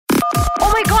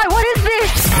my god, what is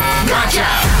this? Gotcha!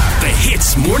 The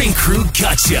Hits Morning Crew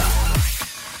Gotcha.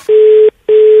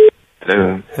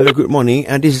 Hello. Hello, good morning.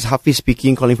 This is Hafiz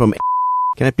speaking, calling from...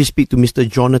 Can I please speak to Mr.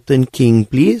 Jonathan King,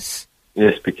 please?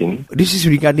 Yes, speaking. This is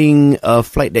regarding a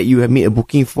flight that you have made a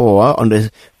booking for on the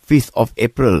 5th of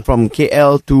April from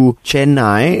KL to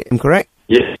Chennai. Am I correct?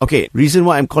 Yes. Okay, reason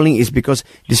why I'm calling is because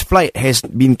this flight has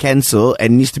been cancelled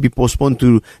and needs to be postponed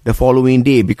to the following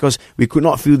day because we could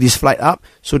not fill this flight up.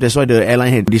 So that's why the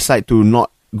airline had decided to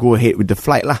not go ahead with the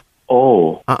flight lah.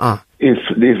 Oh. If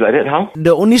like that, how?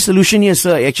 The only solution here,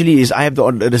 sir, actually is I have the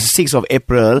 6th of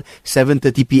April,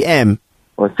 7:30 p.m.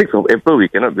 On 6th of April, we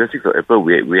cannot. The 6th of April,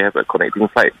 we have a connecting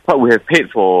flight. But we have paid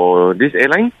for this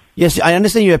airline? Yes, I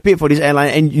understand you have paid for this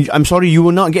airline, and I'm sorry, you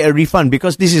will not get a refund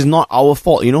because this is not our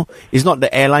fault, you know. It's not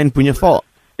the airline punya fault.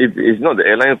 If it's not the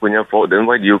airline punya fault, then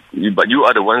why do you? But you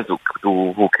are the ones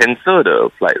who cancel the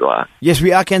flight, right? Yes,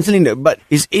 we are cancelling but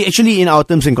it's actually in our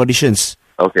terms and conditions.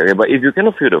 Okay, but if you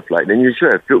cannot fill the flight, then you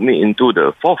should have filled me into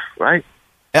the 4th, right?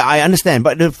 I understand,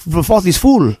 but the 4th is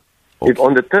full. If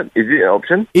on the 3rd, is it an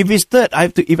option? If it's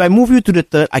 3rd, if I move you to the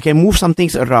 3rd, I can move some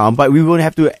things around, but we will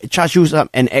have to charge you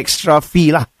an extra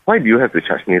fee lah. Why do you have to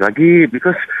charge me lagi?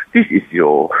 Because this is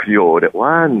your that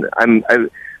one.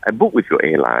 I booked with your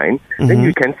airline, then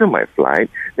you cancel my flight,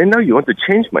 then now you want to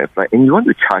change my flight and you want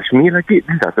to charge me lagi.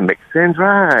 This doesn't make sense,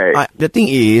 right? The thing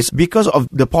is, because of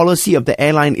the policy of the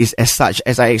airline is as such,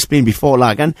 as I explained before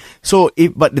lah kan. So,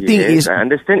 but the thing is... I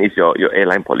understand it's your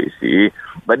airline policy,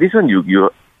 but this one you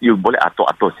boleh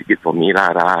atur sikit for me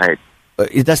lah, right?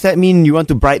 Does that mean you want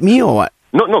to bribe me or what?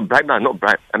 No, not bribe lah, not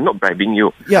bribe. I'm not bribing you.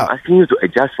 Yeah. I'm asking you to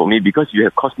adjust for me because you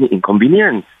have caused me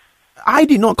inconvenience. I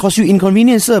did not cause you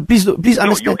inconvenience, sir. Please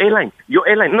understand. No, your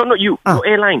airline. No, not you. Your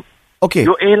airline. Okay.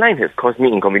 Your airline has caused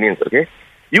me inconvenience, okay?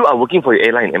 You are working for your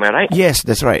airline, am I right? Yes,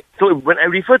 that's right. So when I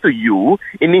refer to you,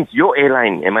 it means your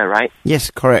airline, am I right? Yes,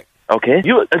 correct. Okay.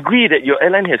 You agree that your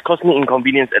airline has caused me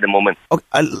inconvenience at the moment.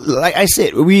 Okay, like I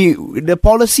said, the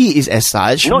policy is as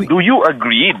such. No, do you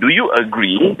agree? Do you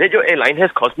agree that your airline has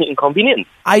caused me inconvenience?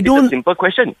 I don't... It's a simple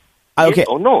question. Okay. Yes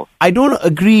or no? I don't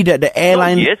agree that the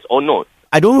airline... No, yes or no?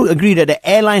 I don't agree that the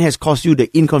airline has caused you the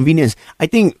inconvenience. I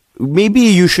think maybe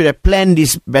you should have planned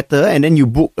this better and then you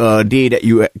book a day that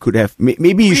you could have...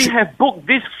 Maybe you should... We have booked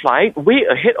this flight way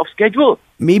ahead of schedule.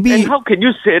 Maybe... And how can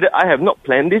you say that I have not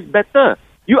planned this better?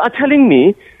 You are telling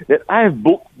me that I have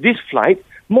booked this flight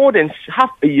more than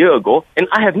half a year ago and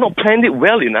I have not planned it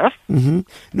well enough?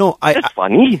 No, That's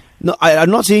funny. No, I'm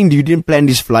not saying you didn't plan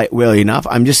this flight well enough.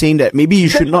 I'm just saying that maybe you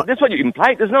should not... That's what you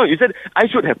implied just now. You said, I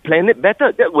should have planned it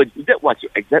better. That was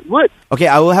your exact word. Okay,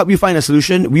 I will help you find a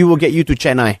solution. We will get you to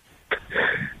Chennai.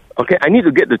 Okay, I need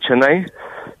to get to Chennai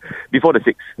before the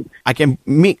 6th. I can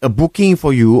make a booking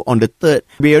for you on the 3rd.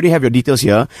 We already have your details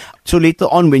here. So later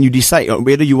on, when you decide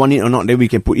whether you want it or not, then we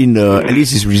can put in at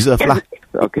least it's reserved lah.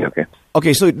 Okay.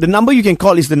 Okay, so the number you can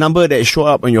call is the number that show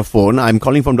up on your phone. I'm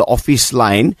calling from the office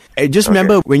line. Just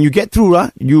remember, when you get through,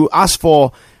 you ask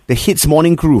for the Hits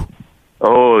Morning Crew.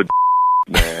 Oh,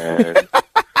 man.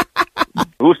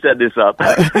 Who set this up?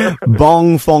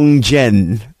 Bong Fong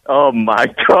Jen. Oh, my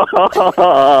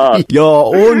God.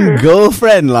 Your own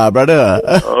girlfriend lah, brother.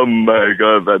 Oh, my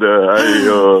God, brother.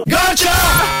 Ayo. Gotcha!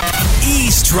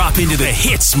 Eavesdrop into the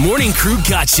Hits Morning Crew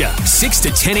Gotcha. 6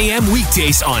 to 10 a.m.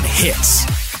 weekdays on Hits.